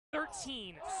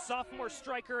13, sophomore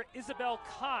striker Isabel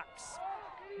Cox.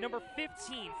 Number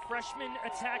 15, freshman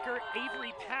attacker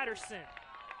Avery Patterson.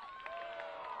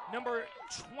 Number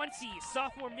 20,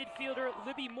 sophomore midfielder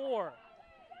Libby Moore.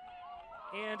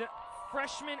 And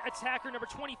freshman attacker number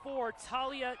 24,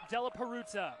 Talia Della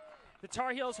Peruta. The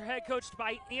Tar Heels are head coached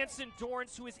by Anson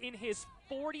Dorrance, who is in his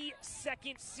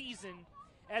 42nd season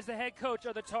as the head coach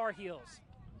of the Tar Heels.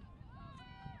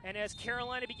 And as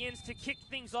Carolina begins to kick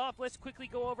things off, let's quickly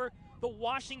go over the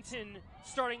Washington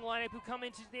starting lineup, who come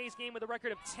into today's game with a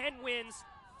record of 10 wins,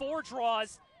 4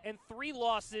 draws, and 3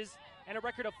 losses, and a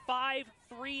record of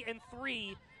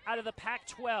 5-3-3 out of the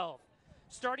Pac-12.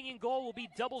 Starting in goal will be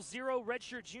 00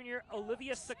 redshirt junior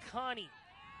Olivia Sakani.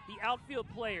 The outfield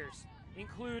players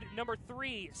include number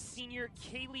 3, senior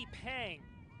Kaylee Pang.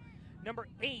 Number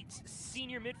 8,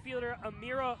 senior midfielder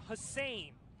Amira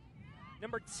Hussein.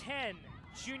 Number 10,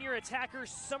 junior attacker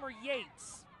Summer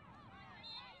Yates.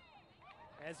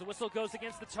 As the whistle goes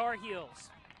against the Tar Heels.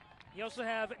 You also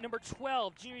have number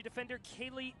 12, junior defender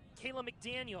Kayla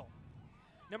McDaniel.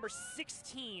 Number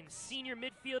 16, senior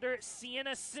midfielder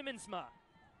Sienna Simmonsma.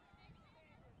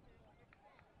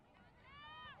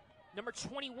 Number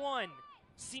 21,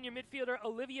 senior midfielder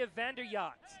Olivia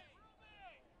Vanderyacht.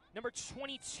 Number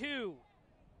 22,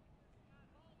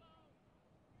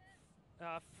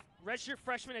 redshirt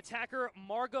freshman attacker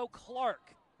Margot Clark.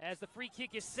 As the free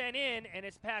kick is sent in, and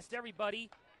it's past everybody.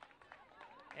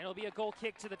 And it'll be a goal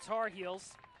kick to the Tar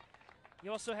Heels.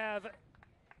 You also have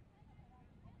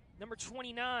number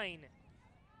 29,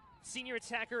 senior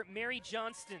attacker Mary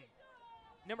Johnston.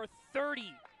 Number 30,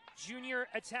 junior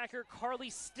attacker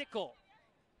Carly Stickle.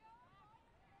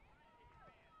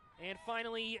 And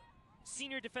finally,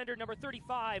 senior defender number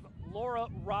 35, Laura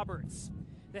Roberts.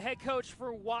 The head coach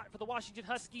for the Washington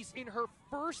Huskies in her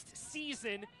first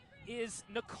season is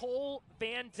Nicole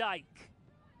Van Dyke.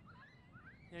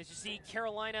 And as you see,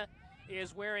 Carolina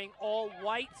is wearing all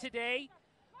white today.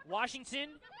 Washington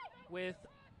with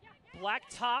black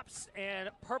tops and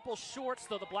purple shorts,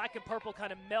 though the black and purple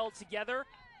kind of meld together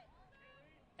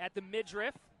at the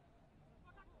midriff.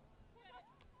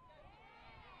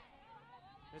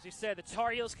 As you said, the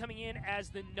Tar Heels coming in as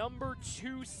the number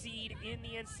 2 seed in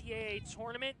the NCAA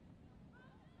tournament.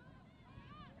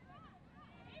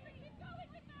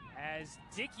 As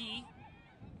Dickey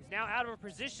is now out of a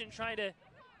position trying to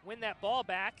win that ball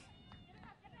back.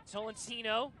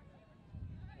 Tolentino,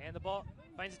 and the ball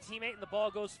finds a teammate, and the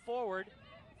ball goes forward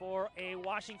for a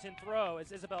Washington throw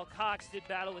as Isabel Cox did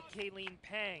battle with Kayleen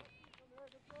Pang.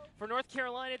 For North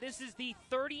Carolina, this is the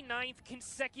 39th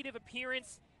consecutive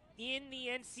appearance in the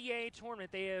NCAA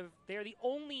tournament. They are the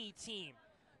only team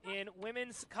in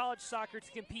women's college soccer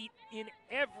to compete in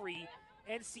every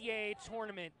NCAA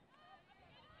tournament.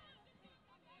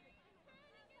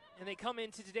 And they come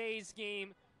into today's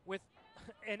game with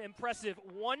an impressive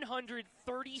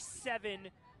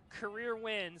 137 career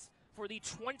wins for the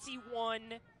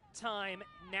 21-time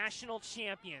national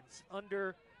champions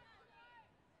under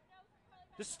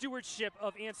the stewardship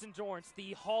of Anson Dorrance,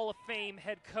 the Hall of Fame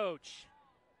head coach.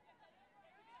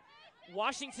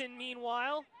 Washington,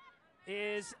 meanwhile,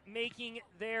 is making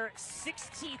their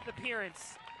 16th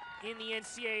appearance in the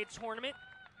NCAA tournament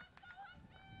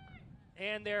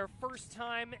and their first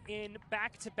time in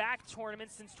back-to-back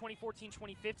tournaments since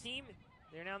 2014-2015.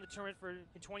 They're now in the tournament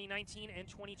in 2019 and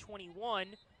 2021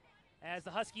 as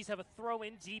the Huskies have a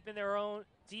throw-in deep in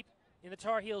the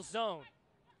Tar Heels zone.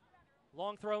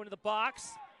 Long throw into the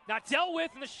box, not dealt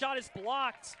with, and the shot is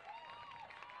blocked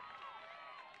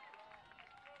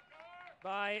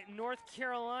by North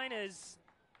Carolina's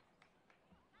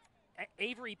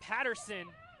Avery Patterson.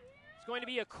 It's going to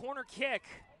be a corner kick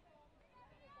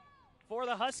for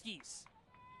the Huskies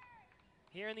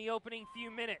here in the opening few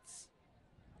minutes.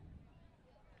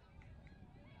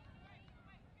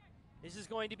 This is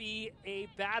going to be a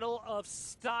battle of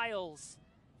styles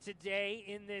today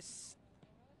in this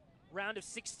round of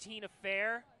 16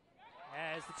 affair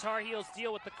as the Tar Heels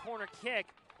deal with the corner kick.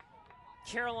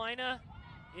 Carolina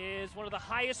is one of the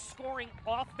highest scoring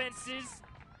offenses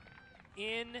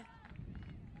in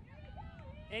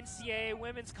NCAA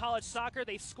women's college soccer.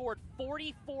 They've scored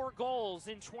 44 goals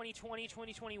in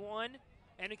 2020-2021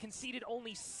 and conceded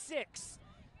only 6.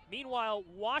 Meanwhile,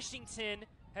 Washington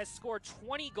has scored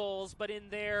 20 goals, but in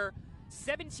their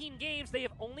 17 games, they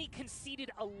have only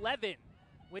conceded 11,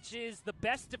 which is the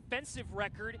best defensive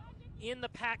record in the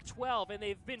Pac-12. And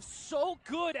they've been so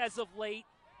good as of late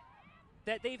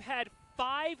that they've had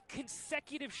 5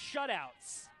 consecutive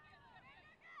shutouts.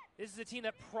 This is a team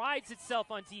that prides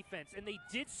itself on defense, and they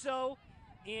did so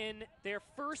in their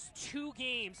first 2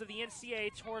 games of the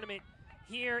NCAA tournament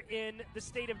here in the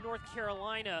state of North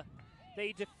Carolina.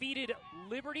 They defeated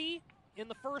Liberty in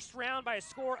the first round by a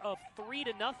score of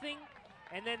 3-0,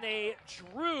 and then they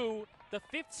drew the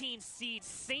 15 seed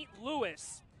St.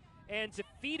 Louis and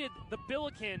defeated the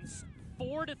Billikens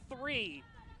 4-3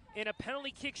 in a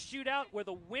penalty kick shootout where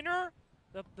the winner,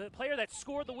 the player that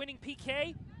scored the winning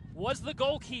PK, was the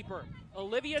goalkeeper,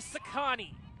 Olivia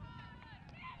Saccani.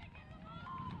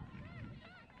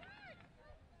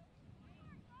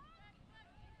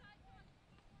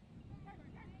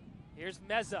 Here's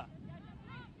Meza.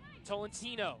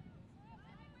 Tolentino.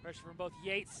 Pressure from both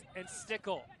Yates and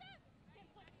Stickle.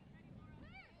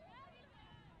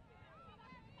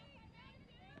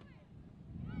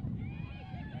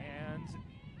 And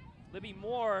Libby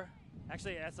Moore,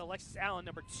 actually that's Alexis Allen,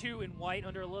 number 2 in white,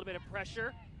 under a little bit of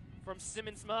pressure from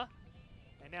Simmonsma.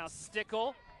 And now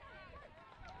Stickle.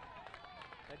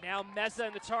 But now Meza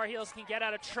and the Tar Heels can get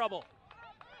out of trouble.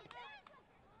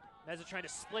 Meza trying to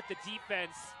split the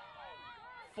defense.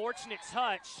 Fortunate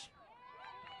touch,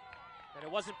 but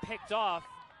it wasn't picked off.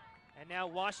 And now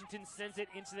Washington sends it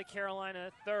into the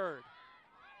Carolina third.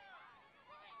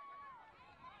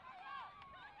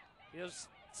 Here's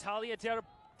Talia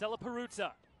Della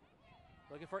Peruta.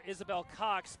 Looking for Isabel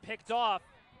Cox, picked off.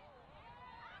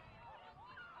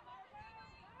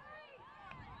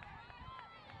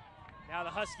 Now the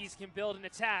Huskies can build an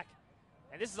attack.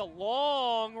 And this is a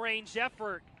long-range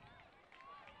effort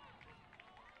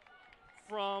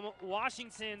from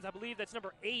Washington's, I believe that's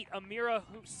number 8, Amira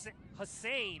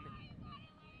Hussein.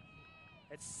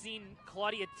 Had seen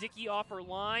Claudia Dickey off her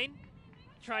line,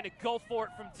 trying to go for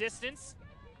it from distance.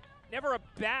 Never a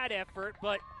bad effort,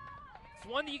 but it's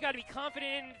one that you got to be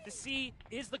confident in to see,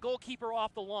 is the goalkeeper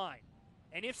off the line?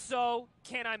 And if so,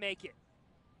 can I make it?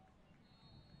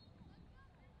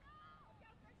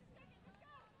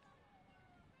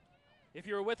 If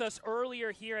you were with us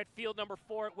earlier here at field number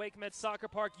 4 at Wake Med Soccer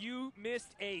Park, you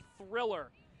missed a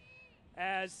thriller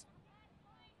as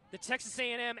the Texas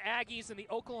A&M Aggies and the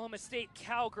Oklahoma State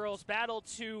Cowgirls battled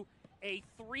to a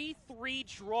 3-3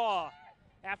 draw.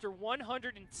 After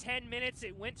 110 minutes,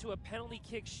 it went to a penalty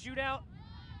kick shootout,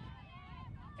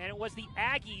 and it was the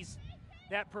Aggies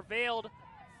that prevailed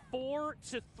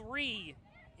 4-3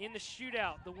 in the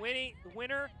shootout. The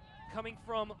winner coming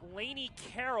from Lainey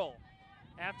Carroll.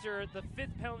 After the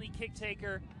 5th penalty kick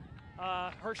taker,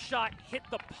 her shot hit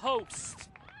the post.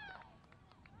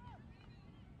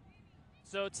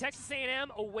 So Texas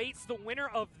A&M awaits the winner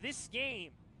of this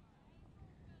game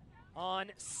on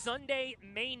Sunday,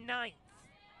 May 9th.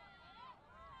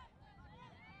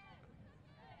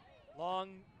 Long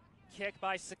kick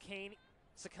by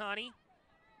Saccani.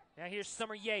 Now here's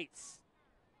Summer Yates.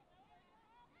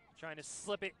 Trying to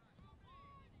slip it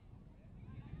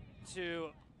to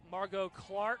Margot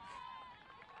Clark.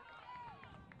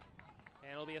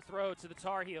 And it'll be a throw to the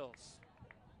Tar Heels.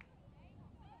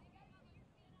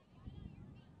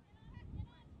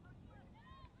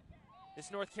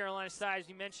 This North Carolina side, as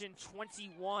you mentioned,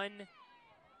 21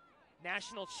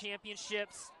 national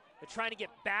championships. They're trying to get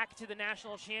back to the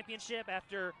national championship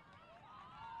after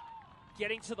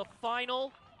getting to the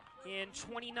final in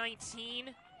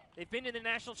 2019. They've been in the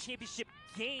national championship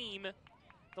game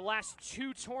the last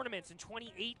 2 tournaments. In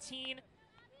 2018,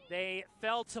 they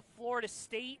fell to Florida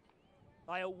State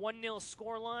by a 1-0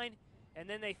 scoreline, and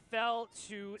then they fell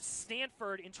to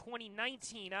Stanford in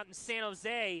 2019 out in San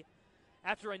Jose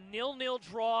after a 0-0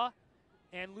 draw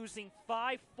and losing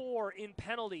 5-4 in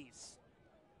penalties.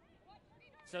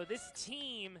 So this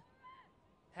team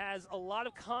has a lot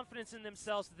of confidence in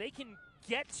themselves. They can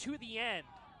get to the end,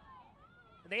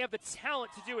 and they have the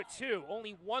talent to do it too.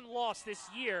 Only 1 loss this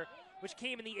year, which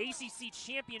came in the ACC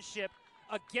Championship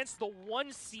against the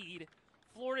 1 seed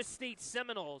Florida State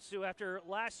Seminoles, who after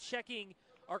last checking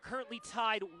are currently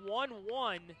tied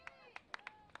 1-1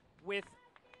 with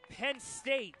Penn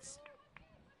State.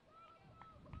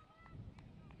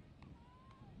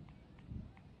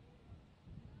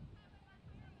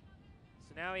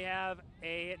 So now we have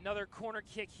another corner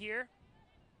kick here.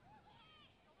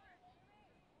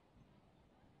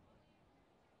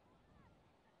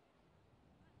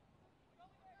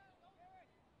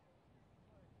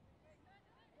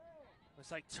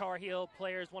 Looks like Tar Heel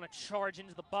players want to charge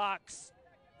into the box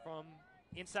from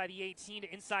inside the 18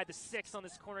 to inside the 6 on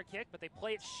this corner kick, but they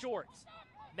play it short.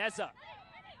 Meza.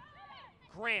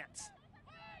 Grant.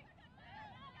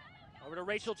 Over to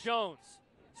Rachel Jones.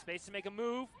 Space to make a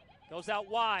move. Goes out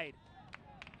wide.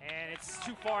 And it's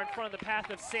too far in front of the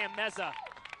path of Sam Meza.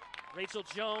 Rachel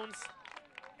Jones,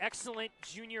 excellent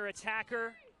junior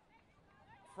attacker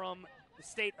from the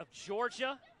state of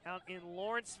Georgia out in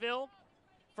Lawrenceville.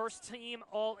 First team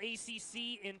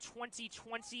All-ACC in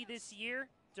 2020 this year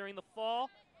during the fall.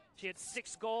 She had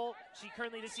 6 goals. She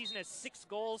currently this season has 6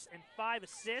 goals and 5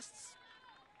 assists,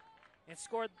 and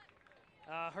scored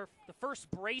the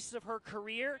first brace of her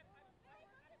career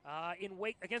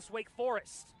against Wake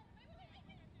Forest.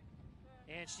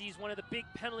 And she's one of the big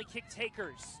penalty kick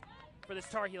takers for this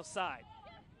Tar Heel side.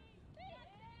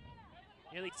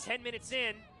 Nearly 10 minutes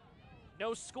in,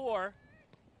 no score.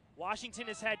 Washington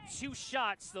has had 2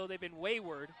 shots, though they've been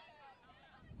wayward.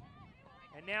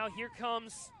 And now here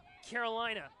comes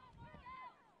Carolina.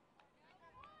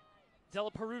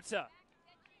 Della Peruta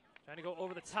trying to go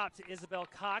over the top to Isabel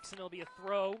Cox, and there'll be a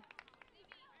throw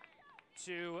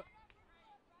to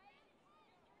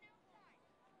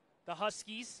the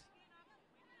Huskies.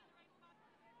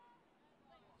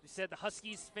 We said the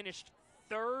Huskies finished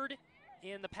 3rd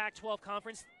in the Pac-12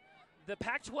 conference. The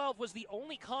Pac-12 was the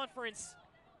only conference,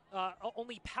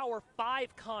 only Power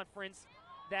 5 conference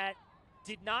that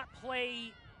did not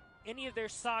play any of their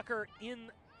soccer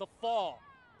in the fall.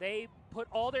 They put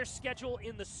all their schedule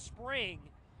in the spring,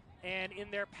 and in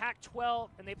their Pac-12,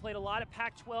 and they played a lot of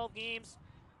Pac-12 games,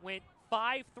 went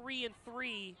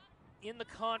 5-3-3 in the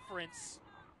conference,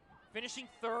 finishing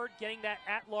 3rd, getting that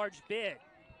at-large bid.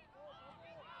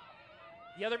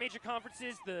 The other major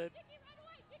conferences, the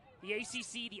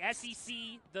ACC, the SEC,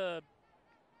 the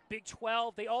Big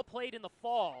 12, they all played in the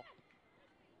fall.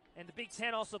 And the Big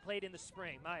 10 also played in the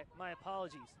spring. My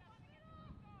apologies.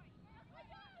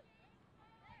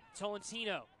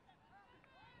 Tolentino.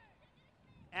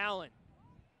 Allen.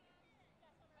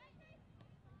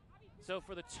 So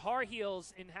for the Tar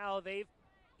Heels and how they've,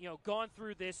 gone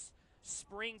through this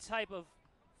spring type of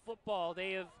football,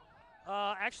 they have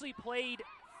actually played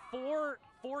four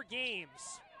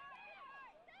games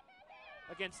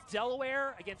against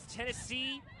Delaware, against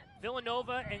Tennessee,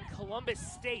 Villanova, and Columbus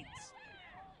State.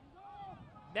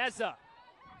 Meza,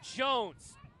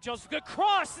 Jones, good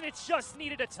cross, and it's just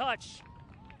needed a touch.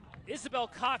 Isabel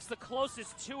Cox the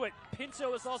closest to it.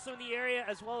 Pinto is also in the area,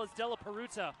 as well as Della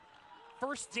Peruta.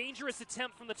 First dangerous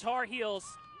attempt from the Tar Heels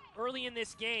early in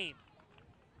this game.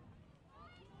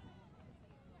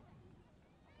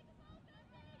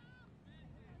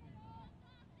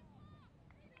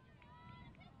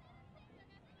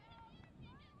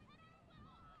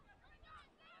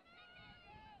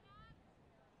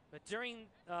 But during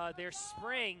their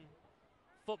spring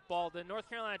football, the North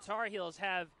Carolina Tar Heels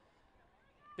have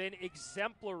been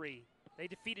exemplary. They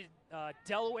defeated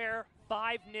Delaware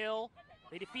 5-0.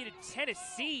 They defeated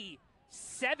Tennessee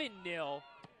 7-0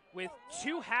 with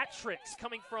 2 hat tricks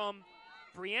coming from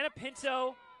Brianna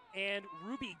Pinto and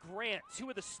Ruby Grant, 2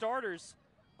 of the starters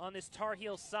on this Tar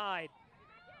Heel side.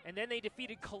 And then they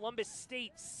defeated Columbus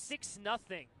State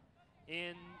 6-0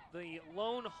 in the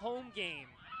lone home game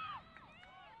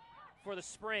for the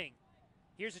spring.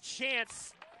 Here's a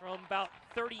chance from about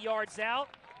 30 yards out,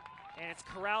 and it's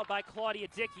corralled by Claudia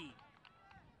Dickey.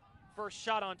 First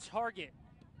shot on target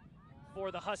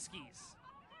for the Huskies.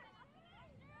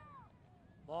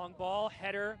 Long ball,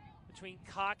 header between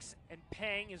Cox and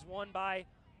Peng is won by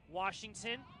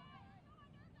Washington.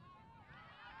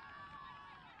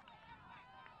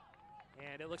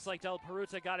 And it looks like Della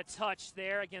Peruta got a touch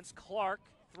there against Clark.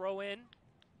 Throw in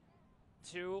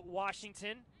to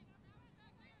Washington.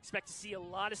 Expect to see a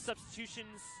lot of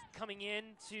substitutions coming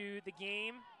into the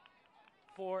game,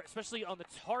 especially on the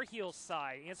Tar Heels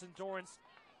side. Anson Dorrance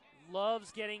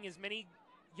loves getting as many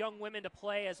young women to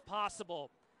play as possible.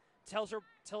 Tells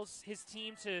his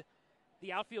team, to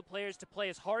the outfield players, to play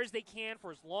as hard as they can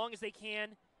for as long as they can,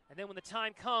 and then when the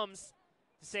time comes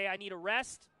to say, I need a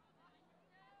rest,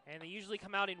 and they usually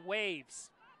come out in waves.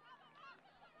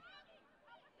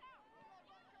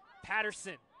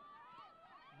 Patterson.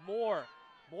 More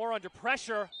under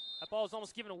pressure. That ball was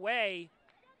almost given away.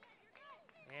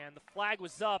 And the flag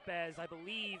was up, as I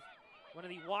believe one of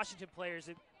the Washington players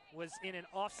was in an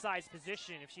offsides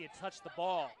position if she had touched the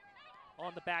ball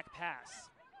on the back pass.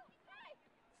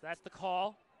 So that's the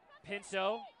call.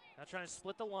 Pinto now trying to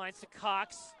split the lines to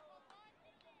Cox.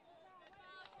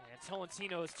 And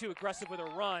Tolentino is too aggressive with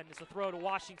her run. It's a throw to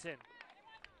Washington.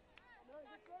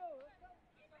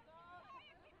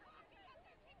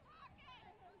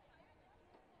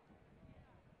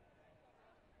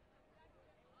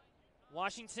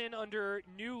 Washington under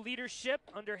new leadership,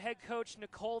 under head coach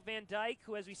Nicole Van Dyke,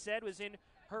 who, as we said, was in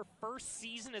her first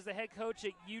season as the head coach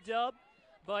at UW.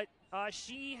 But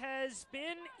she has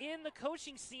been in the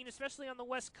coaching scene, especially on the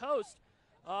West Coast,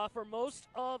 for most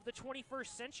of the 21st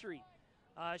century.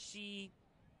 She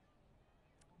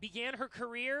began her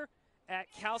career at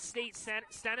Cal State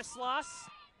Stanislaus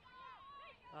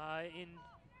in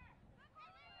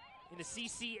in the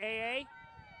CCAA,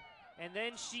 and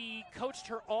then she coached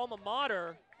her alma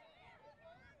mater,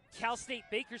 Cal State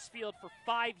Bakersfield, for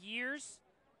 5 years.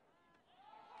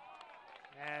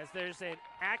 As there's an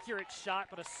accurate shot,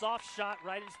 but a soft shot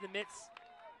right into the midst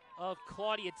of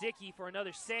Claudia Dickey for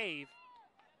another save.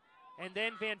 And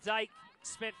then Van Dyke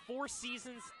spent 4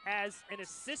 seasons as an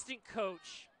assistant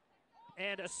coach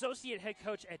and associate head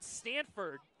coach at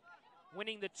Stanford,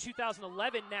 winning the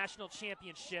 2011 national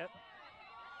championship.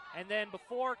 And then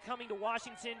before coming to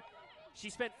Washington, she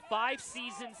spent 5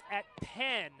 seasons at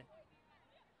Penn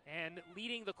and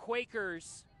leading the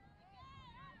Quakers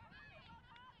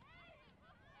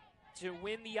to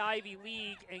win the Ivy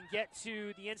League and get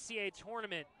to the NCAA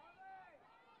tournament.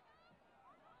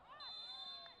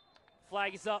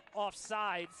 Flag is up,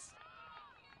 offsides.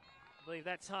 I believe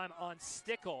that time on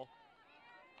Stickle.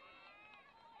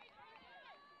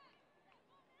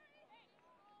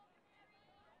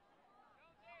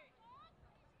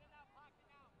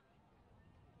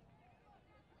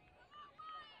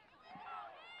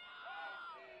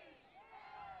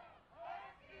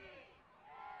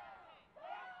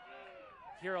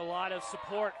 Hear a lot of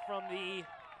support from the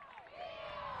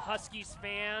Huskies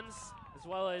fans as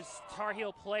well as Tar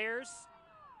Heel players.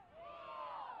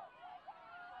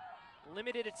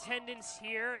 Limited attendance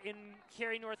here in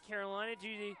Cary, North Carolina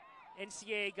due to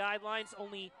NCAA guidelines.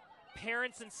 Only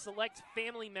parents and select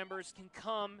family members can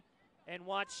come and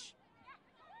watch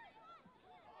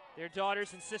their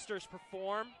daughters and sisters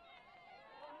perform.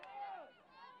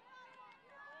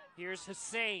 Here's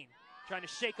Hussein trying to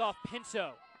shake off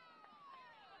Pinto.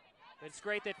 But it's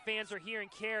great that fans are here in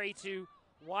Cary to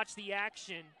watch the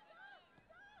action,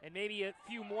 and maybe a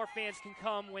few more fans can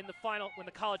come when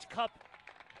the College Cup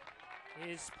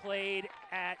is played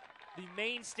at the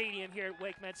main stadium here at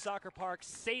Wake Med Soccer Park,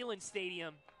 Salin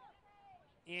Stadium,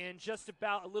 in just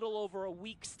about a little over a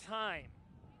week's time,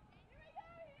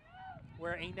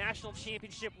 where a national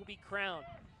championship will be crowned.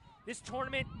 This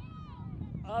tournament,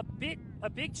 a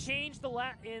big change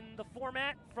in the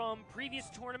format from previous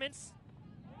tournaments,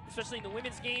 especially in the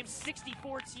women's games.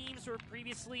 64 teams were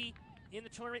previously in the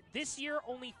tournament. This year,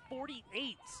 only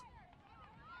 48.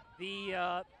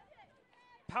 The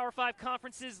Power 5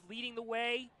 conferences leading the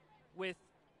way with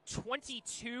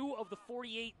 22 of the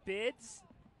 48 bids,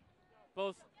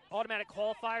 both automatic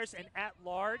qualifiers and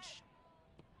at-large.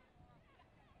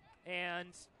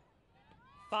 And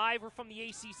 5 were from the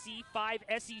ACC, 5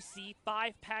 SEC,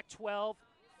 5 Pac-12,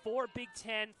 4 Big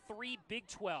Ten, 3 Big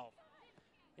 12.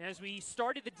 And as we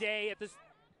started the day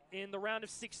in the round of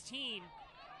 16,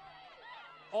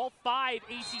 all 5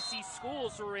 ACC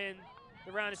schools were in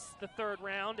the third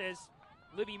round, as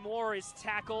Libby Moore is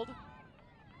tackled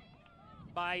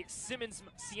by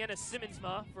Sienna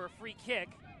Simmonsma for a free kick.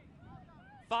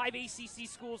 5 ACC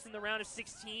schools in the round of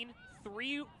 16.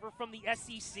 3 were from the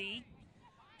SEC.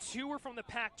 2 were from the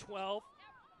Pac-12.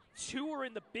 2 were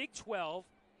in the Big 12.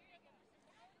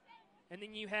 And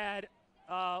then you had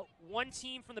 1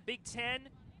 team from the Big 10,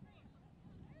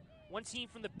 1 team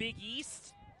from the Big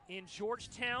East in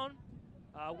Georgetown,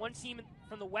 1 team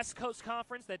from the West Coast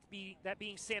Conference, that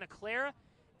being Santa Clara,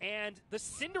 and the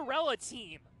Cinderella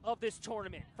team of this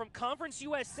tournament from Conference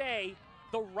USA,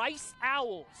 the Rice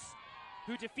Owls,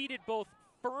 who defeated both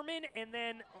Furman and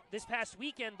then this past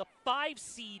weekend the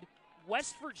 5-seed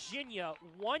West Virginia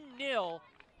 1-0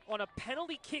 on a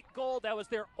penalty kick goal that was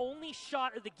their only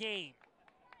shot of the game.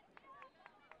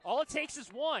 All it takes is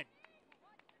 1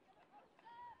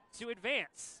 to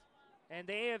advance, and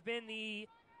they have been the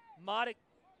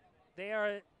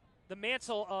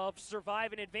mantle of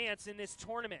survive and advance in this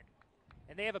tournament.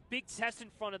 And they have a big test in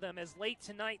front of them, as late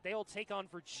tonight they will take on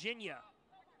Virginia.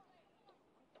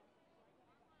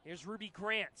 Here's Ruby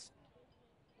Grant,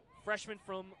 freshman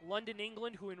from London,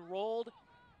 England, who enrolled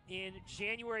in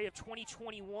January of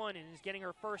 2021 and is getting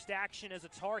her first action as a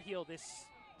Tar Heel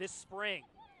this spring.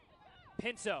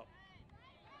 Pinto,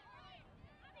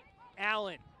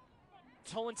 Allen,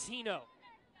 Tolentino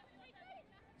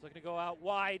is looking to go out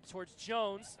wide towards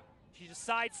Jones. She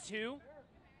decides to.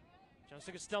 Jones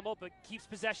took a stumble but keeps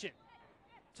possession.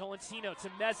 Tolentino to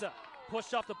Meza,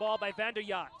 pushed off the ball by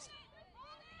Vanderyacht.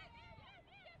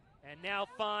 And now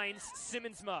finds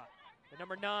Simmonsma, the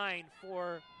number 9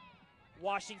 for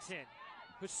Washington.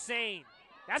 Hussein,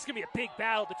 that's going to be a big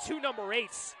battle. The 2 number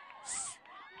 8s.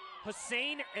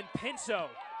 Hussein and Pinto.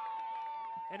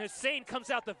 And Hussein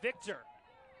comes out the victor.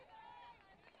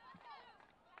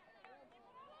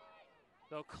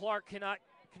 Though Clark cannot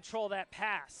control that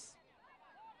pass.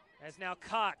 As now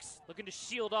Cox looking to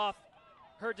shield off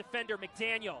her defender,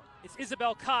 McDaniel. It's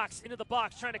Isabel Cox into the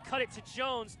box, trying to cut it to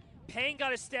Jones. Payne got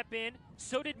to step in.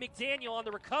 So did McDaniel on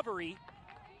the recovery.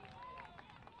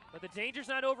 But the danger's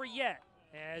not over yet,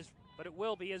 but it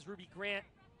will be as Ruby Grant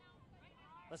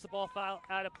lets the ball foul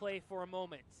out of play for a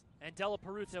moment. And Della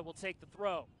Peruta will take the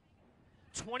throw.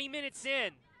 20 minutes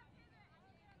in.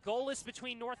 Goalless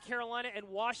between North Carolina and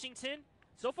Washington.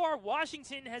 So far,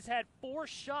 Washington has had 4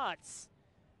 shots,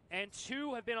 and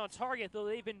 2 have been on target, though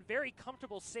they've been very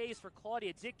comfortable saves for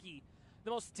Claudia Dickey.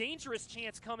 The most dangerous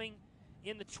chance coming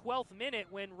in the 12th minute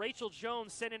when Rachel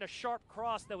Jones sent in a sharp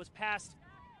cross that was passed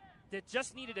that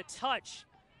just needed a touch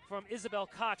from Isabel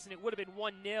Cox, and it would have been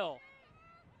 1-0.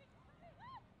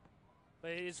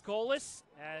 But it is goalless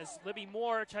as Libby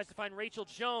Moore tries to find Rachel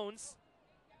Jones.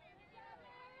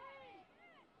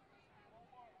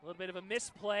 A little bit of a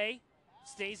misplay.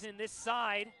 Stays in this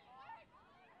side.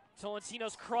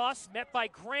 Tolentino's cross met by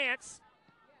Grant.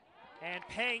 And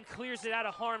Pang clears it out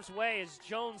of harm's way as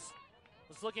Jones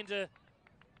was looking to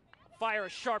fire a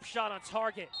sharp shot on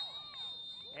target.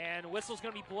 And whistle's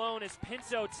going to be blown as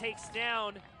Pinto takes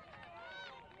down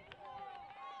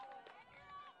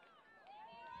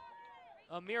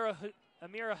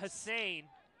Amira Hussein.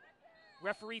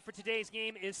 Referee for today's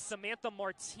game is Samantha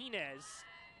Martinez.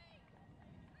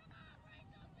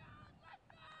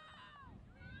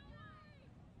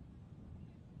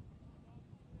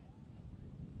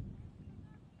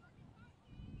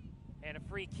 And a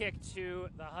free kick to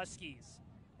the Huskies.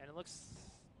 And it looks,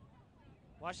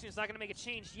 Washington's not going to make a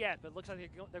change yet, but it looks like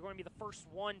they're going to be the first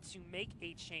one to make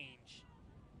a change.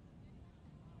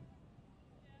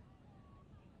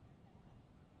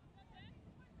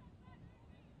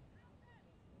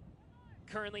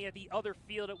 Currently at the other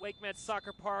field at WakeMed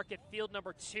Soccer Park at field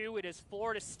number 2, it is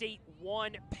Florida State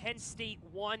 1, Penn State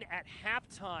 1 at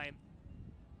halftime.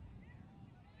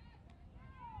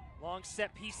 Long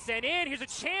set piece sent in. Here's a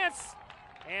chance.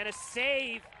 And a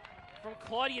save from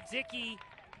Claudia Dickey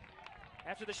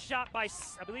after the shot by,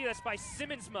 I believe that's by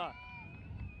Simmonsma.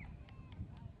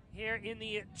 Here in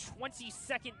the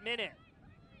 22nd minute.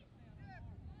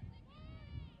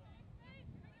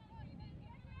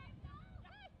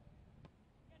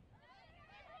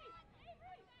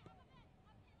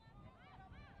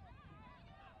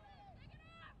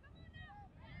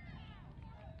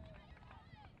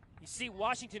 You see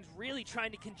Washington's really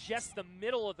trying to congest the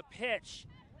middle of the pitch.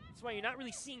 That's why you're not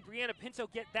really seeing Brianna Pinto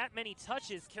get that many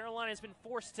touches. Carolina has been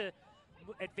forced to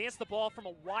advance the ball from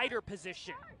a wider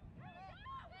position.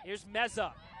 Here's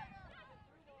Meza.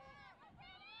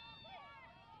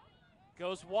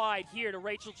 Goes wide here to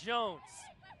Rachel Jones.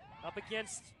 Up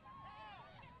against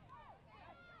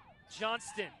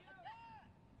Johnston.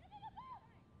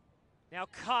 Now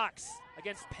Cox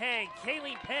against Pang.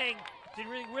 Kayleen Pang did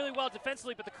really well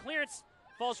defensively, but the clearance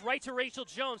falls right to Rachel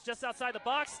Jones just outside the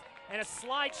box, and a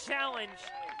slide challenge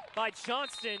by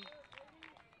Johnston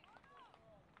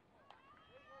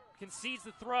concedes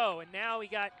the throw, and now we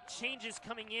got changes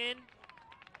coming in,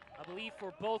 I believe,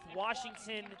 for both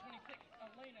Washington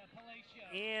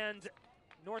and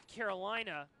North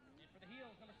Carolina.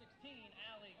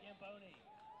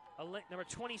 Number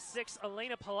 26,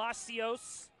 Elena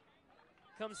Palacios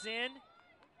comes in,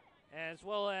 as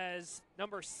well as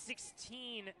number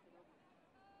 16,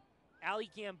 Ali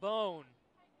Gambone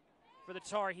for the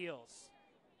Tar Heels.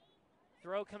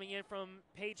 Throw coming in from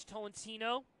Paige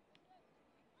Tolentino.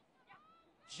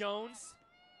 Jones.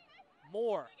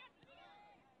 Moore.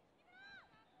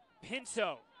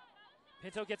 Pinto.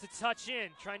 Pinto gets a touch in,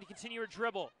 trying to continue her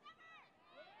dribble.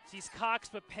 Sees Cox,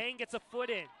 but Pang gets a foot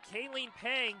in. Kayleen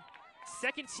Pang,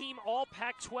 second team all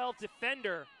Pac-12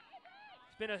 defender.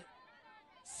 She's been a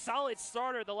solid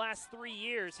starter the last 3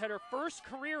 years. Had her first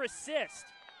career assist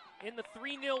in the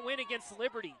 3-0 win against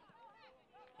Liberty.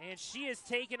 And she has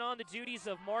taken on the duties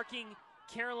of marking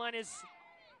Carolina's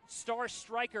star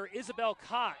striker, Isabel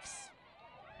Cox.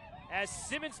 As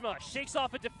Simmonsma shakes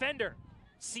off a defender.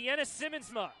 Sienna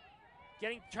Simmonsma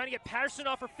trying to get Patterson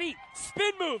off her feet.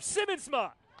 Spin move,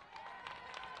 Simmonsma.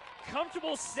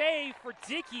 Comfortable save for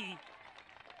Dickey.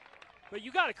 But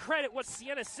you got to credit what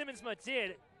Sienna Simmonsma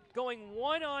did, going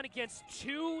 1-on against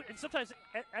 2, and sometimes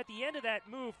at the end of that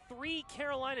move, 3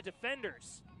 Carolina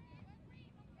defenders.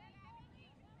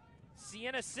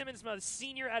 Sienna Simmonsma, the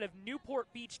senior out of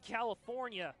Newport Beach,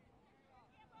 California,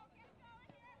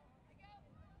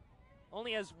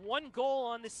 only has 1 goal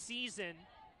on the season,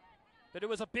 but it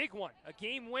was a big one. A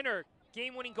game winner,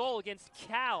 game-winning goal against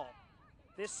Cal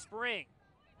this spring.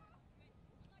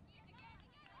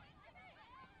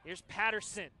 Here's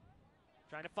Patterson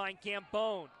trying to find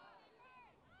Gambone.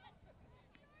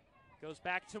 Goes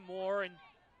back to Moore, and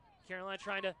Carolina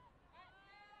trying to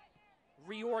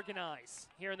reorganize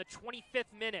here in the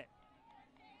 25th minute.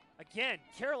 Again,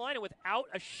 Carolina without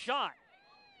a shot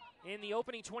in the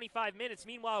opening 25 minutes.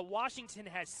 Meanwhile, Washington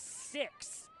has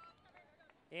 6,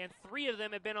 and 3 of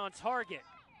them have been on target.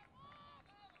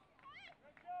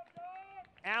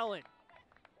 Allen.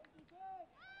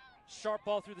 Sharp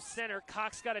ball through the center.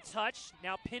 Cox got a touch.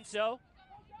 Now Pinto.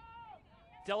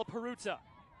 Della Peruta.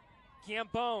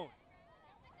 Gambone.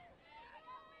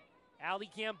 Ali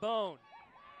Gambone.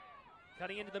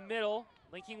 Cutting into the middle.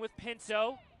 Linking with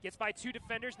Pinto. Gets by 2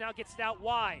 defenders. Now gets it out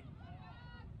wide.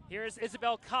 Here's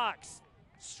Isabel Cox.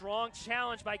 Strong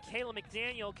challenge by Kayla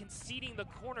McDaniel, conceding the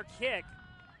corner kick.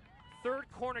 3rd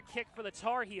corner kick for the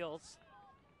Tar Heels.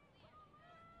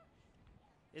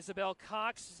 Isabel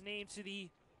Cox is named to the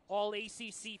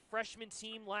All-ACC freshman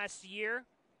team last year.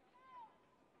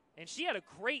 And she had a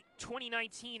great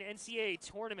 2019 NCAA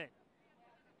tournament.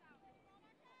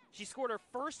 She scored her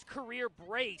first career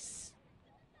brace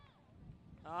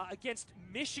against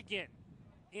Michigan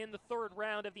in the 3rd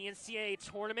round of the NCAA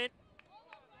tournament.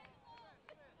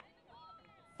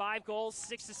 5 goals,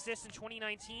 6 assists in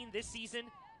 2019. This season,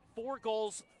 4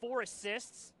 goals, 4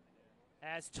 assists,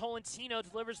 as Tolentino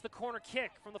delivers the corner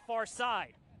kick from the far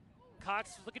side.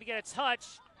 Cox looking to get a touch.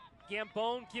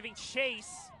 Gambone giving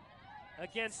chase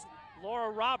against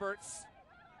Laura Roberts.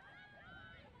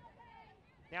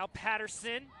 Now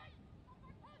Patterson.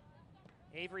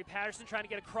 Avery Patterson trying to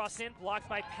get a cross in, blocked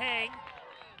by Pang,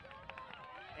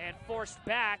 and forced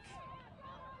back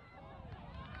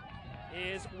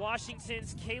is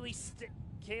Washington's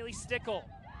Kaylee Stickle.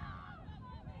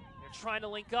 They're trying to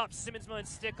link up Simmonsma and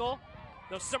Stickle.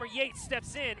 Though Summer Yates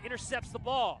steps in, intercepts the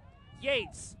ball.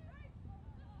 Yates.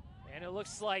 And it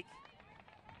looks like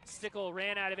Stickle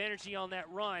ran out of energy on that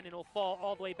run, and it'll fall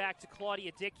all the way back to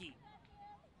Claudia Dickey.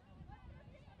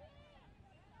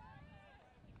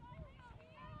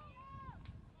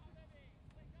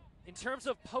 In terms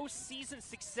of postseason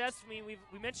success, I mean,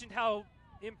 we mentioned how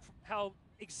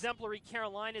exemplary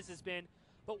Carolina's has been,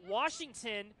 but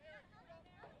Washington,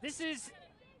 this is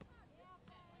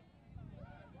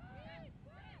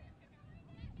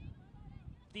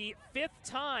the 5th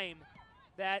time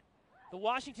that the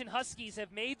Washington Huskies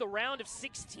have made the round of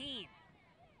 16.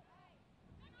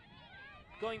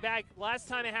 Going back, last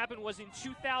time it happened was in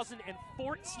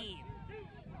 2014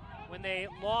 when they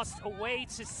lost away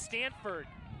to Stanford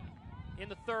in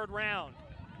the 3rd round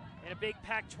in a big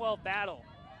Pac-12 battle.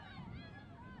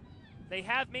 They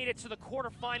have made it to the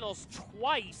quarterfinals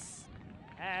twice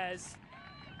as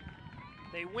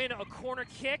they win a corner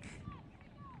kick.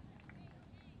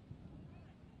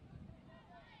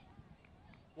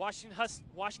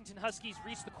 Washington Huskies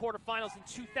reached the quarterfinals in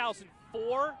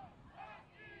 2004.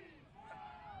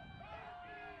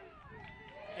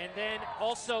 And then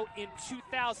also in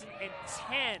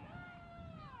 2010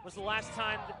 was the last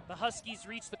time the Huskies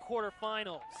reached the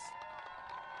quarterfinals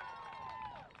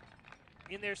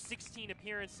in their 16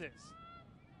 appearances.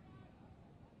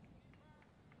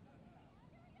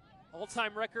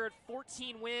 All-time record,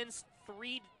 14 wins,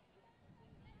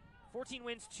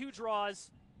 2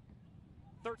 draws,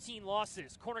 13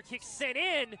 losses. Corner kick sent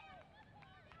in,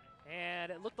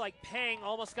 and it looked like Pang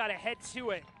almost got a head to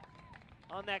it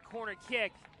on that corner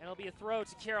kick, and it'll be a throw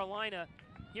to Carolina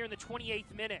here in the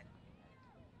 28th minute.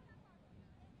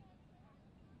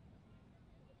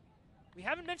 We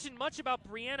haven't mentioned much about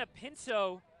Brianna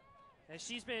Pinto, as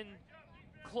she's been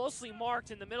closely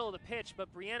marked in the middle of the pitch,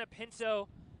 but Brianna Pinto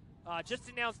just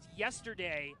announced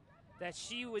yesterday that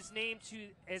she was named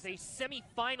as a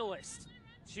semifinalist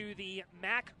to the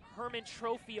Mac Herman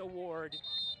Trophy Award,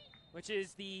 which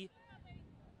is the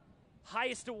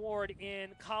highest award in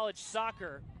college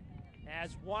soccer,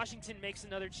 as Washington makes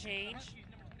another change.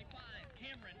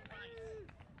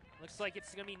 Looks like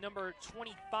it's going to be number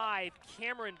 25,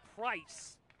 Cameron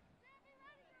Price,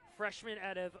 freshman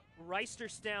out of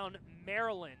Reisterstown,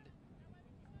 Maryland.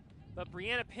 But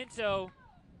Brianna Pinto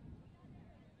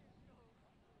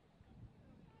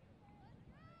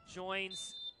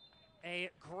joins a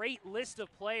great list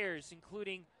of players,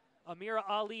 including Amira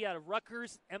Ali out of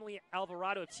Rutgers, Emily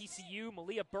Alvarado of TCU,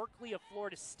 Malia Berkeley of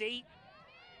Florida State,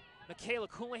 Michaela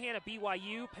Coulihan of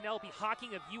BYU, Penelope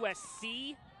Hawking of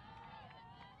USC,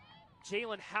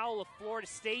 Jalen Howell of Florida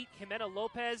State, Jimena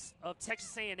Lopez of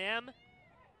Texas A&M,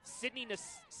 Sydney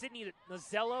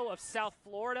Nazello of South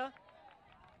Florida,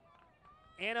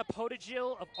 Anna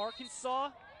Potagil of Arkansas,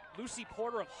 Lucy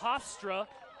Porter of Hofstra,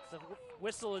 the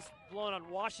whistle is blown on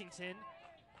Washington,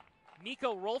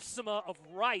 Miko Rolfsema of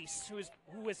Rice,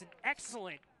 who is an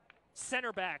excellent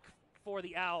center back for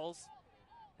the Owls,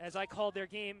 as I called their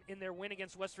game in their win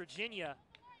against West Virginia.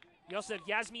 You also have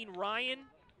Yasmin Ryan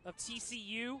of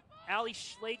TCU, Allie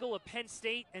Schlegel of Penn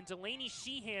State, and Delaney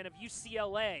Sheehan of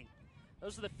UCLA.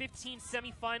 Those are the 15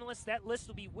 semifinalists. That list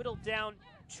will be whittled down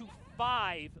to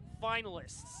 5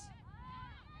 finalists.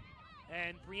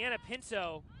 And Brianna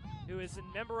Pinto, who is a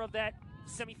member of that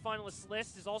semifinalist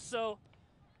list, is also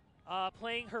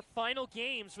playing her final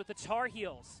games with the Tar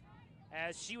Heels,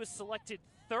 as she was selected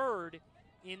 3rd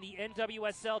in the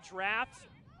NWSL draft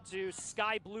to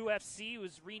Sky Blue FC, who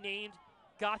was renamed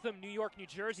Gotham, New York, New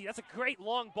Jersey. That's a great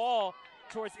long ball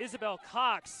towards Isabel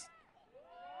Cox.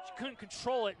 She couldn't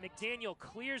control it. McDaniel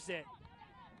clears it.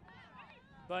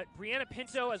 But Brianna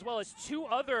Pinto, as well as 2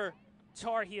 other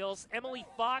Tar Heels, Emily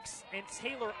Fox and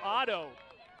Taylor Otto,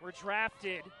 were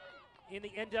drafted in the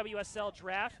NWSL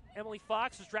draft. Emily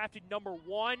Fox was drafted number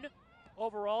 1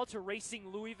 overall to Racing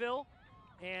Louisville.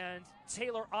 And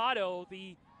Taylor Otto,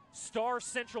 the star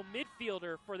central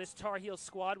midfielder for this Tar Heel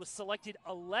squad, was selected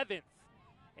 11th.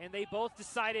 And they both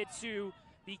decided to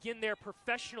begin their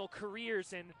professional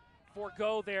careers and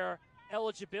forego their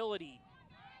eligibility.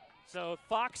 So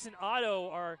Fox and Otto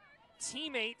are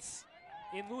teammates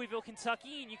in Louisville,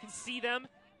 Kentucky, and you can see them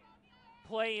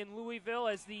play in Louisville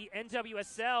as the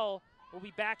NWSL will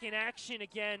be back in action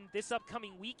again this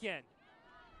upcoming weekend.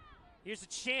 Here's a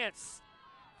chance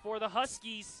for the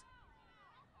Huskies.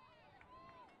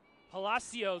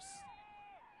 Palacios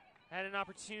had an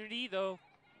opportunity, though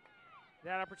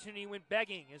that opportunity went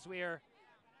begging, as we are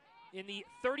in the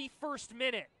 31st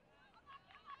minute.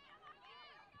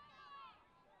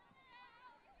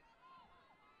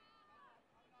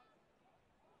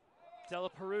 Della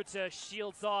Peruta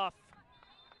shields off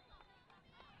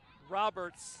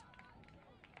Roberts.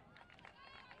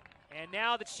 And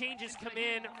now the changes come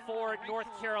in for North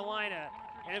Carolina.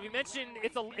 And as we mentioned,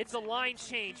 it's a line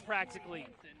change practically.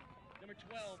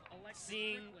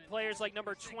 Seeing players like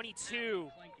number 22,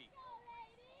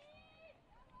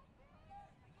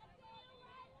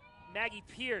 Maggie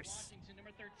Pierce,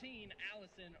 number 13,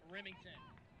 Allison Remington,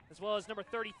 as well as number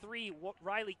 33,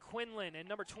 Riley Quinlan, and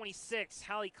number 26,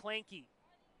 Hallie Clanky.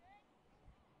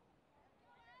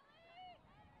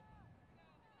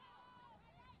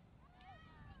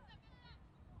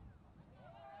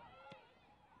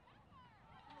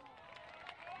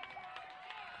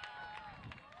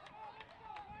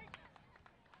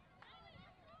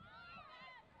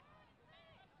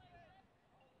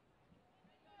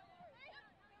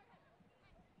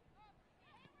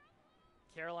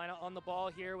 Carolina on the ball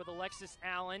here with Alexis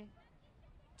Allen.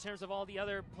 In terms of all the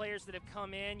other players that have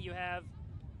come in, you have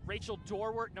Rachel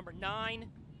Dorwart, number 9,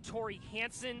 Tori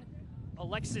Hansen,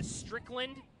 Alexis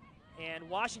Strickland, and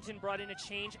Washington brought in a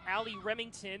change, Allie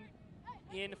Remington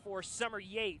in for Summer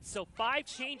Yates. So 5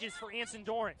 changes for Anson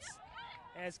Dorrance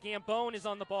as Gambone is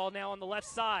on the ball now on the left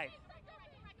side.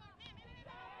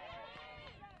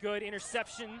 Good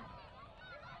interception,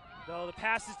 though the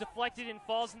pass is deflected and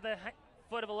falls into the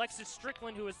foot of Alexis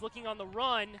Strickland, who is looking on the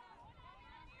run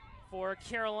for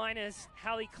Carolina's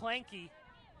Hallie Clanky.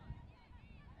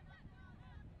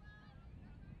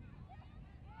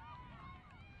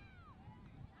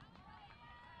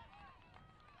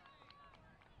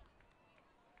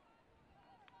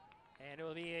 And it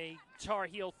will be a Tar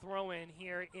Heel throw-in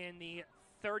here in the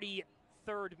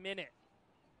 33rd minute.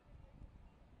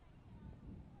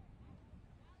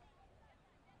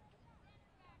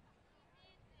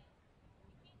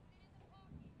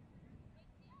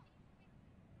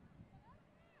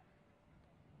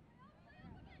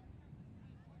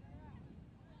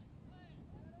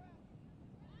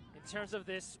 In terms of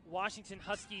this Washington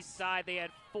Huskies side, they had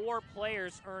 4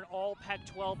 players earn all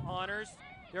Pac-12 honors,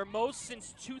 their most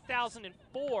since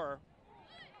 2004.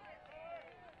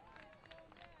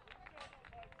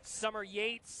 Summer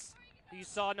Yates, who you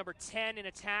saw number 10 in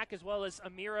attack, as well as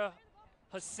Amira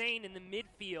Hussein in the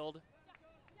midfield,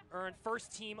 earned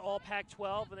first team all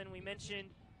Pac-12. And then we mentioned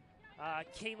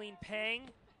Kayleen Pang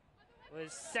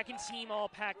was second team all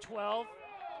Pac-12.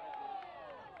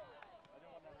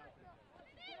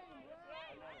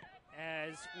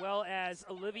 As well as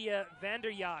Olivia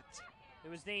Vanderjacht, who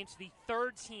was named to the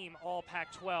 3rd team all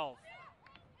Pac-12.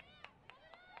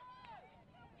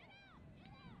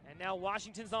 And now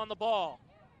Washington's on the ball.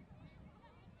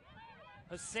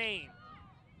 Hussein,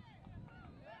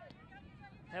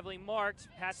 heavily marked,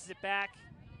 passes it back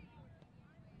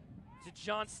to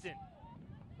Johnston.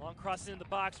 Long cross into the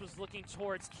box, was looking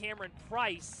towards Cameron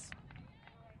Price.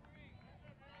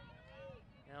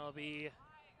 Now it'll be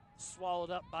swallowed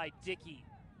up by Dickey.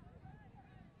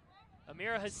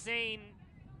 Amira Hussein,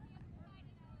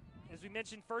 as we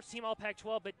mentioned, first team all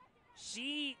Pac-12, but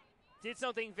she did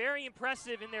something very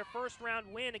impressive in their first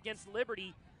round win against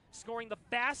Liberty, scoring the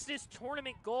fastest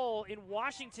tournament goal in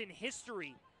Washington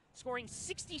history, scoring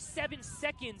 67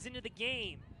 seconds into the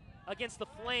game against the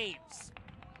Flames.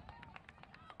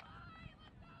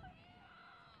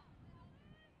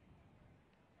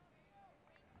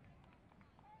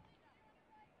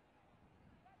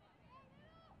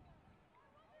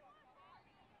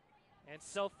 And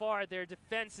so far, their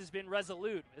defense has been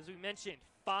resolute. As we mentioned,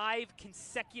 5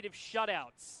 consecutive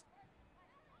shutouts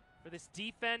for this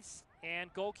defense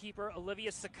and goalkeeper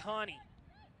Olivia Sakani.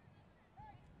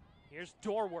 Here's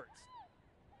Dorwart.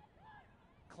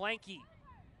 Clanky.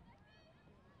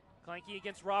 Clanky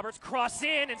against Roberts. Cross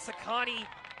in, and Sakani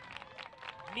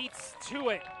meets to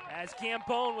it as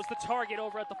Gambone was the target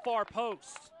over at the far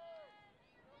post.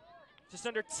 Just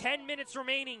under 10 minutes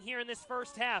remaining here in this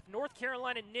first half. North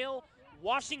Carolina 0,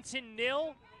 Washington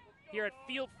 0 here at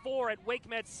Field 4 at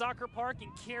WakeMed Soccer Park in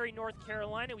Cary, North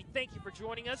Carolina. We thank you for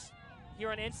joining us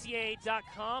here on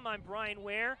NCAA.com. I'm Brian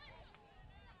Ware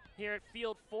here at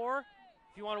Field 4.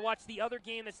 If you want to watch the other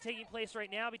game that's taking place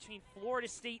right now between Florida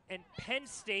State and Penn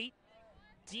State,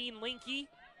 Dean Linke,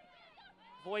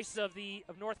 voice of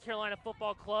North Carolina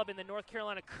Football Club and the North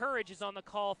Carolina Courage, is on the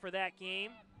call for that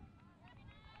game.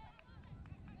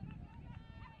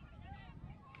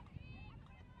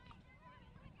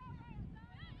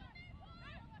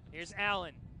 Here's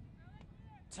Allen.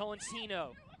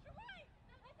 Tolentino.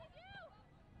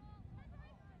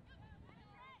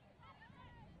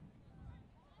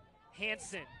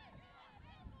 Hansen.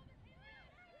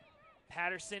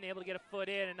 Patterson able to get a foot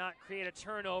in and not create a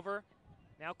turnover.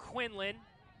 Now Quinlan.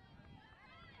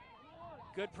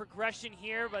 Good progression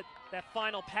here, but that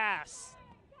final pass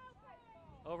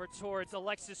over towards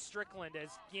Alexis Strickland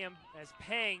as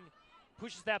Peng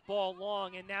pushes that ball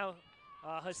long, and now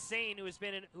Hussein,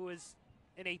 who is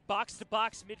in a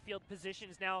box-to-box midfield position,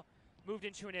 is now moved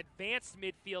into an advanced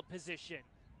midfield position,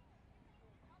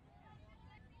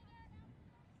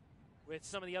 with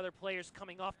some of the other players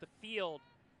coming off the field,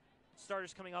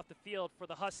 starters coming off the field for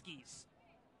the Huskies.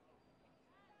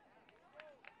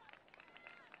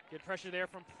 Good pressure there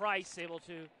from Price, able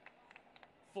to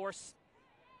force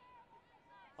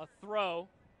a throw.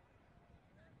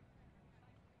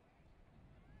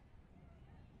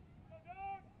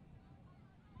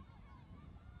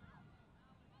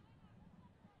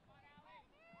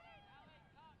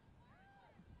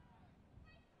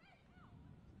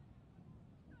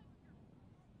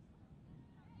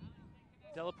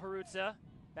 Della Peruzza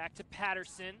back to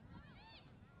Patterson.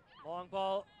 Long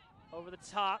ball over the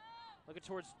top, looking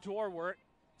towards Dorwart.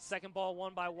 Second ball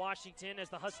won by Washington as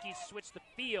the Huskies switch the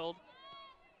field.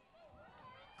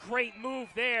 Great move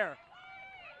there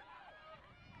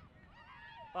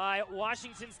by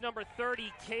Washington's number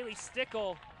 30, Carly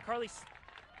Stickle.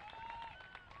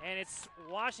 And it's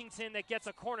Washington that gets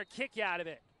a corner kick out of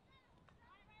it.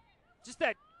 Just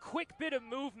that quick bit of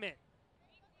movement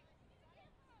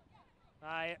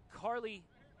by Carly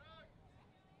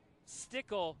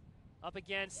Stickle up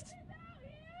against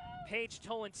Paige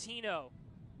Tolentino,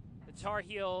 the Tar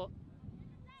Heel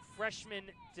freshman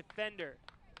defender.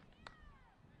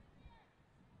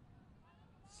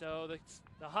 So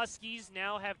the Huskies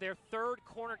now have their third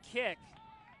corner kick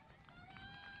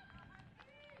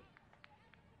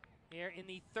here in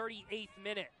the 38th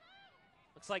minute.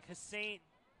 Looks like Hussein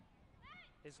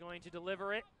is going to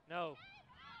deliver it. No.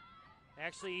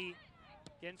 Actually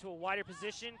get into a wider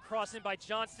position. Cross in by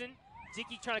Johnston.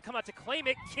 Dickey trying to come out to claim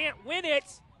it. Can't win it.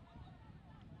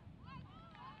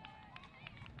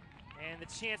 And the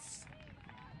chance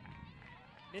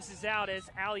misses out as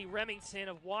Allie Remington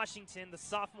of Washington, the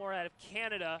sophomore out of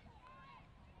Canada,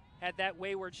 had that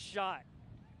wayward shot.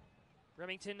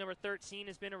 Remington, number 13,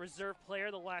 has been a reserve player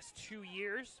the last 2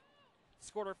 years.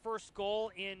 Scored her first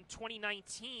goal in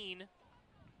 2019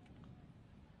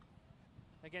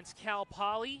 against Cal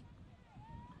Poly.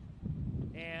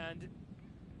 And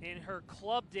in her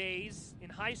club days in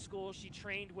high school, she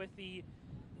trained with the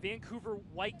Vancouver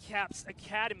Whitecaps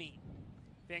Academy,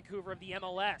 Vancouver of the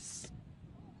MLS.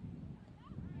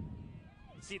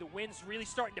 See the wind's really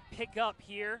starting to pick up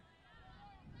here.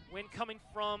 Wind coming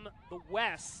from the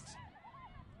west,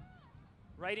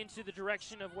 right into the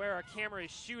direction of where our camera is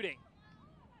shooting.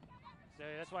 So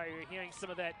that's why you're hearing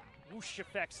some of that whoosh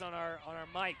effects on our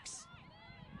mics.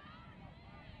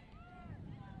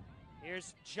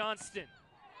 Here's Johnston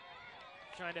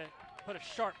trying to put a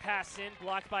sharp pass in,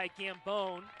 blocked by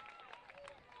Gambone.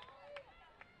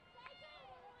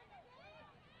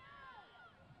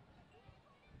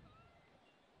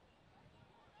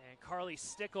 And Carly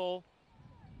Stickle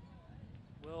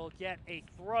will get a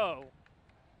throw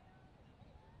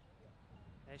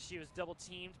as she was double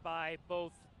teamed by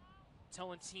both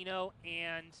Tolentino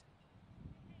and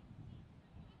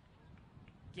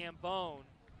Gambone.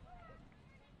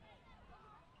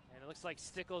 And it looks like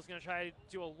Stickle is going to try to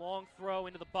do a long throw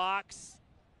into the box.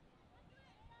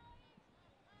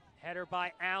 Header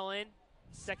by Allen.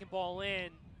 Second ball in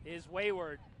is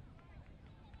wayward.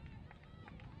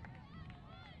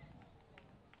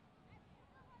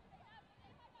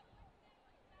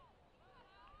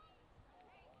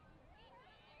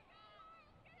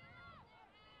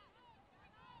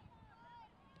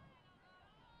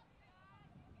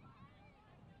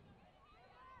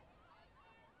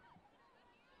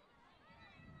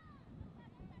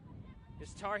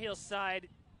 This Tar Heel side,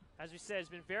 as we said, has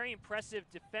been very impressive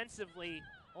defensively,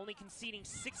 only conceding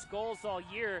 6 goals all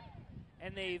year,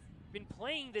 and they've been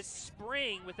playing this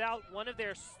spring without one of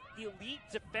their elite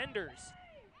defenders.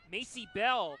 Macy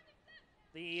Bell,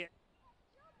 the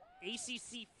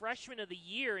ACC Freshman of the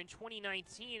Year in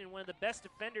 2019 and one of the best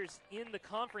defenders in the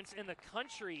conference in the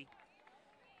country,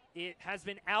 it has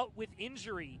been out with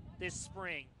injury this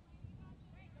spring.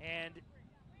 And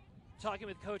talking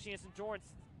with Coach Anson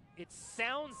Dorrance, it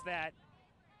sounds that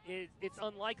it's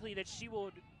unlikely that she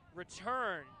will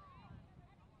return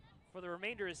for the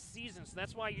remainder of the season. So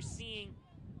that's why you're seeing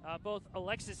both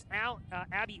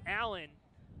Abby Allen,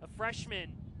 a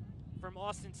freshman from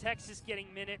Austin, Texas,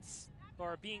 getting minutes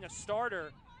or being a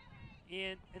starter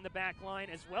in the back line,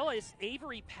 as well as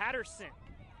Avery Patterson,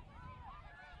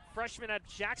 freshman out of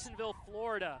Jacksonville,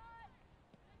 Florida,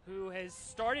 who has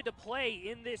started to play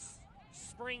in this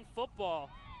spring football.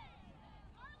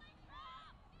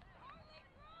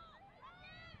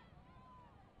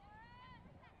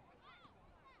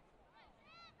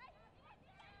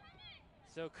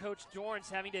 So Coach Dorrance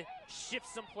having to shift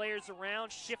some players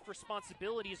around, shift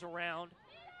responsibilities around,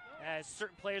 as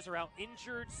certain players are out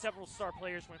injured. Several star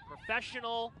players went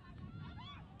professional.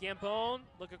 Gambone,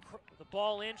 look at the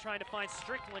ball in, trying to find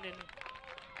Strickland, and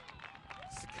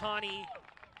Sakani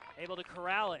able to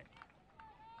corral it.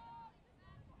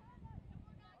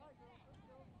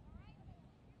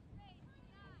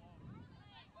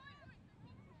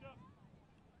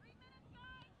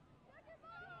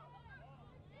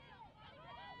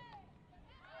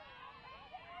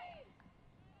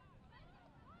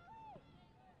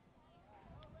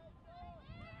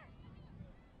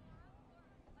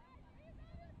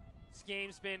 This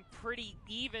game's been pretty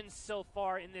even so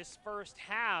far in this first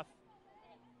half.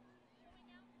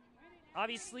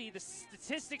 Obviously, the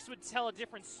statistics would tell a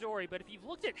different story, but if you've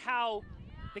looked at how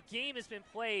the game has been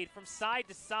played from side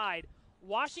to side,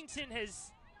 Washington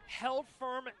has held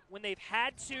firm when they've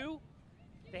had to.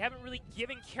 They haven't really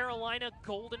given Carolina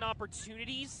golden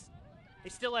opportunities. They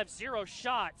still have 0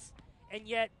 shots, and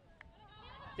yet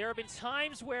there have been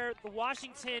times where the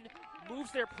Washington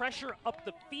moves their pressure up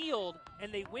the field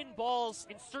and they win balls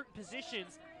in certain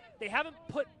positions. They haven't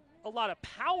put a lot of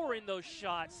power in those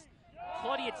shots.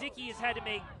 Claudia Dickey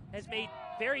has made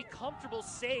very comfortable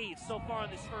saves so far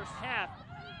in this first half.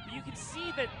 But you can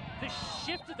see that the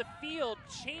shift of the field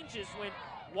changes when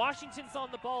Washington's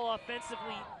on the ball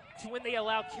offensively to when they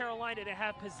allow Carolina to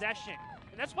have possession.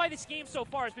 And that's why this game so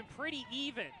far has been pretty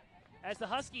even, as the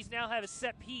Huskies now have a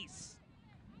set piece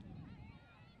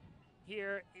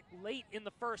here late in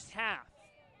the first half.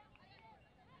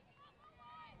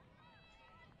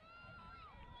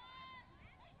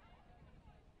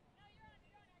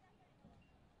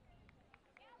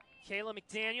 Kayla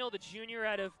McDaniel, the junior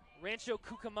out of Rancho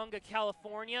Cucamonga,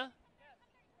 California,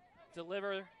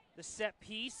 deliver the set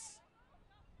piece.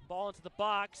 Ball into the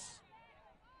box.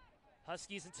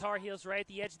 Huskies and Tar Heels right at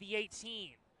the edge of the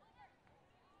 18.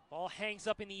 Ball hangs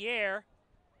up in the air.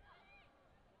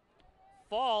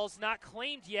 Falls, not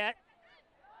claimed yet.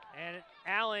 And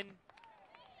Allen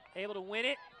able to win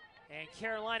it, and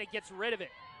Carolina gets rid of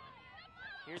it.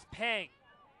 Here's Peng.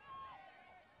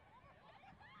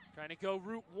 Trying to go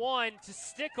route one to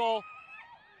Stickle.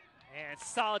 And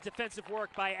solid defensive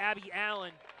work by Abby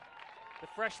Allen, the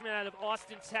freshman out of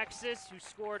Austin, Texas, who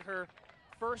scored her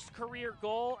first career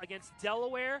goal against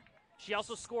Delaware. She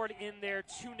also scored in their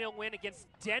 2-0 win against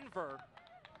Denver.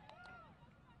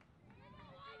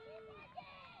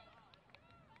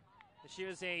 She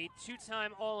was a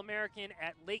 2-time All-American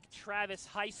at Lake Travis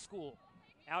High School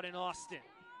out in Austin,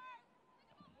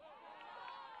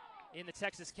 in the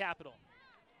Texas capital.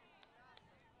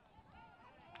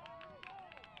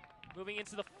 Moving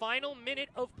into the final minute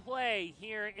of play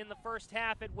here in the first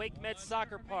half at Wake Med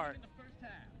Soccer Park.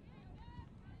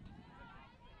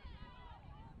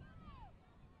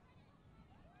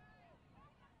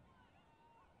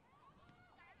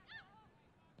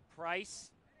 Price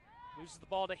loses the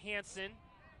ball to Hansen.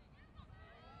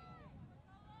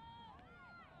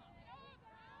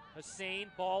 Hussein,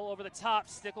 ball over the top.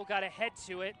 Stickle got a head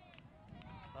to it,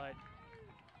 but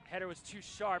header was too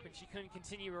sharp and she couldn't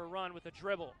continue her run with a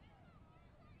dribble.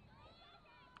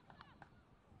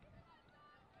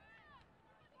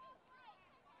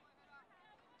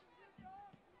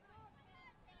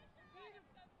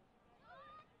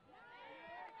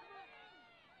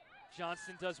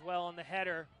 Johnston does well on the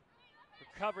header.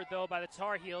 Recovered, though, by the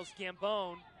Tar Heels.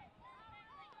 Gambone.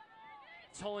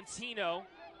 Tolentino.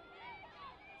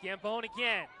 Gambone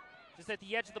again, just at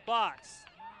the edge of the box.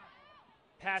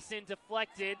 Pass in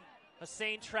deflected.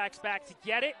 Hussein tracks back to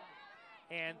get it.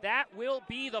 And that will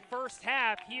be the first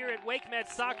half here at WakeMed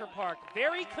Soccer Park.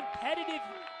 Very competitive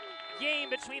game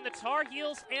between the Tar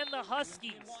Heels and the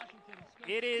Huskies.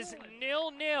 It is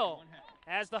 0-0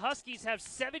 as the Huskies have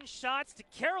 7 shots to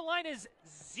Carolina's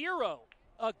 0.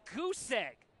 A goose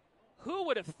egg. Who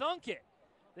would have thunk it?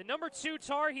 The number 2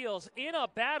 Tar Heels in a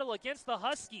battle against the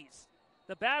Huskies.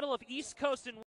 The battle of East Coast and